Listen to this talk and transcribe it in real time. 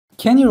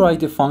Can you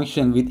write a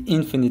function with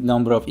infinite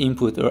number of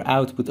input or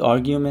output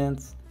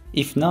arguments?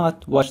 If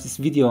not, watch this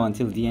video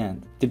until the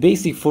end. The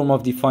basic form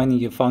of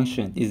defining a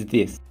function is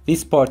this.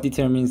 This part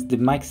determines the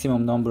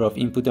maximum number of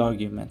input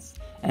arguments,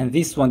 and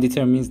this one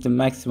determines the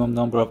maximum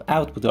number of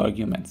output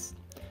arguments.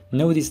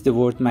 Notice the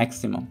word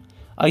maximum.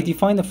 I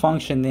define a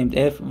function named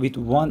f with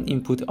one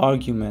input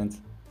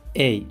argument,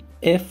 a.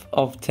 F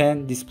of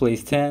 10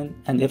 displays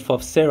 10 and f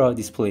of Sarah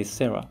displays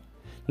Sarah.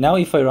 Now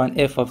if I run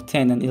f of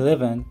 10 and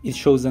 11, it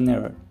shows an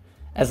error.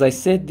 As I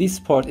said, this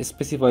part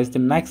specifies the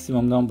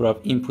maximum number of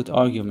input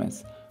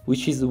arguments,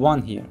 which is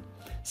 1 here.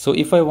 So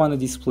if I want to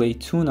display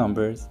two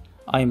numbers,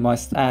 I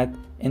must add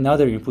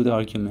another input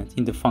argument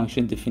in the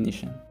function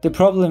definition. The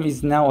problem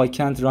is now I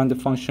can't run the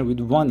function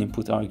with one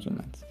input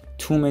argument.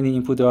 Too many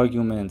input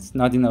arguments,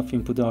 not enough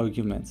input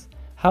arguments.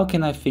 How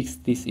can I fix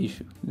this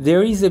issue?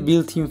 There is a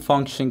built-in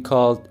function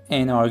called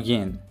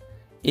nargin.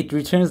 It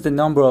returns the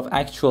number of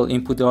actual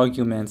input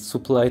arguments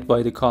supplied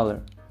by the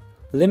caller.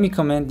 Let me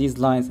comment these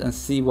lines and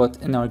see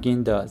what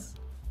nargin does.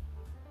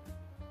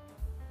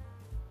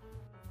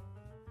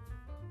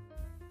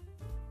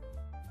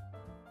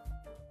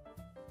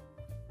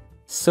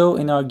 So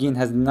nargin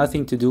has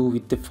nothing to do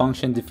with the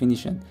function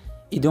definition.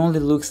 It only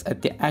looks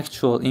at the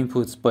actual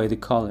inputs by the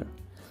caller.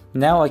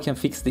 Now I can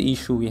fix the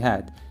issue we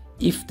had.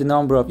 If the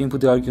number of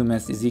input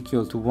arguments is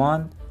equal to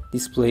 1,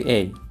 display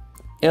A.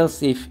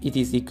 Else if it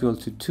is equal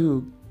to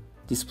 2,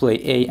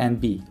 display A and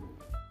B.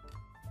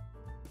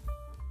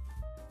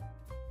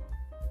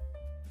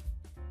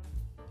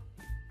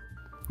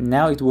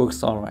 Now it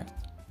works alright.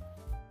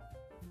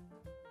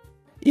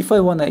 If I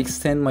want to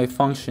extend my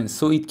function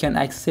so it can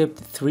accept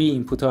 3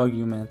 input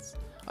arguments,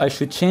 I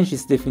should change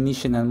its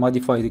definition and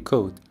modify the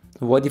code.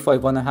 What if I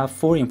want to have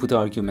 4 input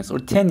arguments or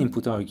 10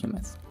 input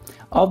arguments?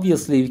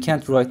 Obviously, we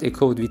can't write a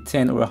code with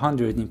 10 or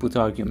 100 input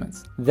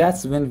arguments.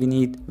 That's when we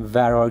need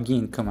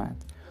varargin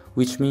command,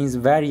 which means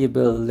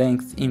variable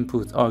length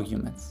input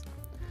arguments.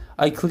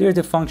 I clear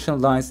the function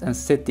lines and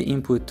set the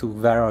input to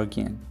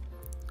varargin.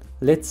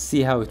 Let's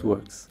see how it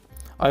works.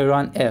 I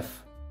run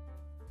f.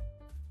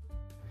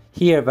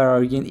 Here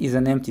varargin is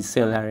an empty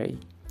cell array.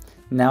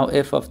 Now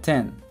f of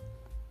 10.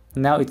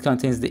 Now it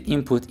contains the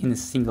input in a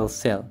single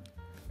cell.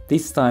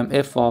 This time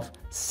f of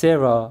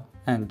Sarah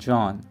and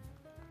John.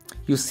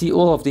 You see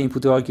all of the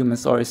input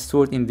arguments are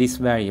stored in this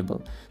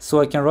variable, so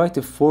I can write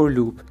a for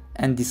loop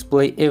and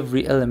display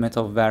every element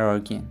of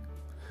varargin.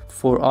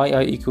 For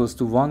ii equals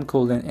to 1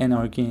 colon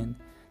nargin,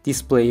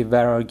 display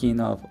varargin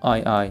of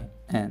ii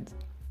and.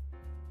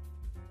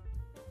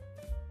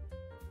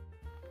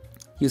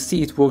 You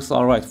see it works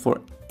alright for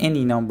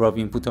any number of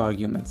input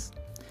arguments.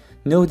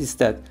 Notice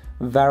that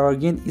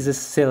varargin is a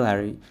cell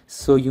array,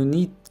 so you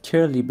need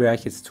curly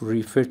brackets to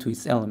refer to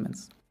its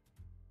elements.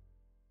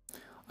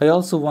 I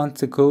also want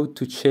the code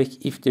to check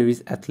if there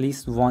is at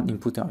least one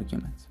input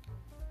argument.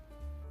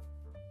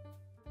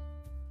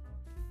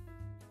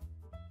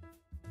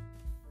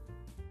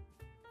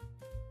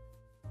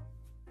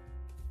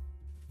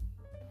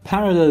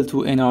 Parallel to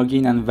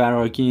nargin and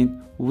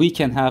varargin, we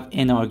can have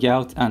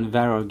nargout and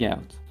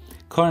varargout.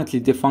 Currently,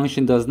 the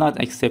function does not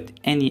accept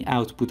any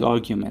output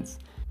arguments,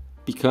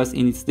 because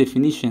in its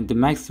definition, the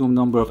maximum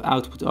number of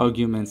output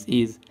arguments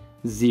is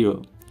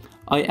 0.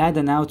 I add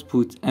an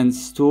output and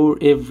store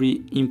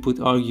every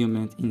input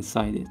argument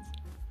inside it.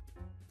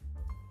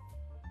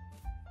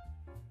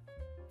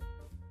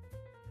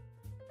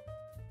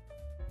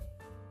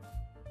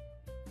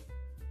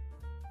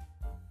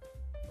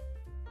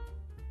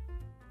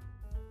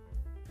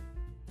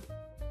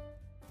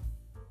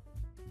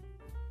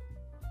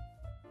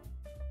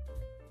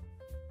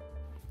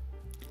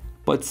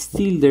 But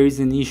still there is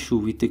an issue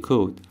with the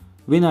code.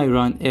 When I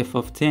run f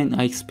of 10,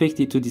 I expect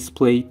it to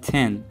display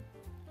 10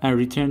 and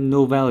return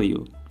no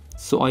value.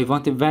 So I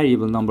want a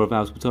variable number of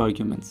output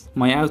arguments.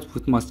 My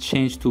output must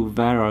change to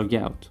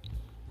varargout.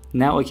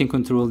 Now I can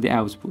control the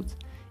output.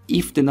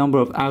 If the number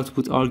of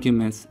output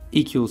arguments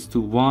equals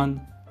to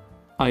 1,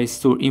 I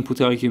store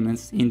input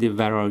arguments in the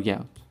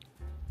varargout.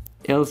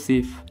 Else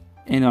if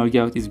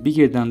nargout is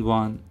bigger than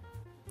 1,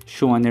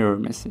 show an error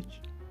message.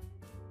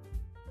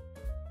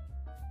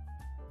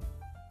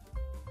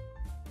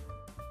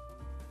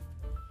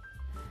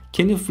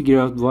 Can you figure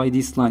out why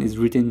this line is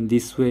written in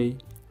this way?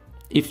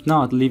 If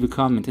not, leave a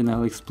comment and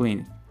I'll explain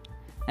it.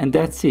 And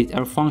that's it,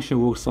 our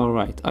function works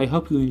alright. I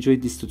hope you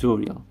enjoyed this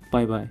tutorial.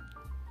 Bye bye.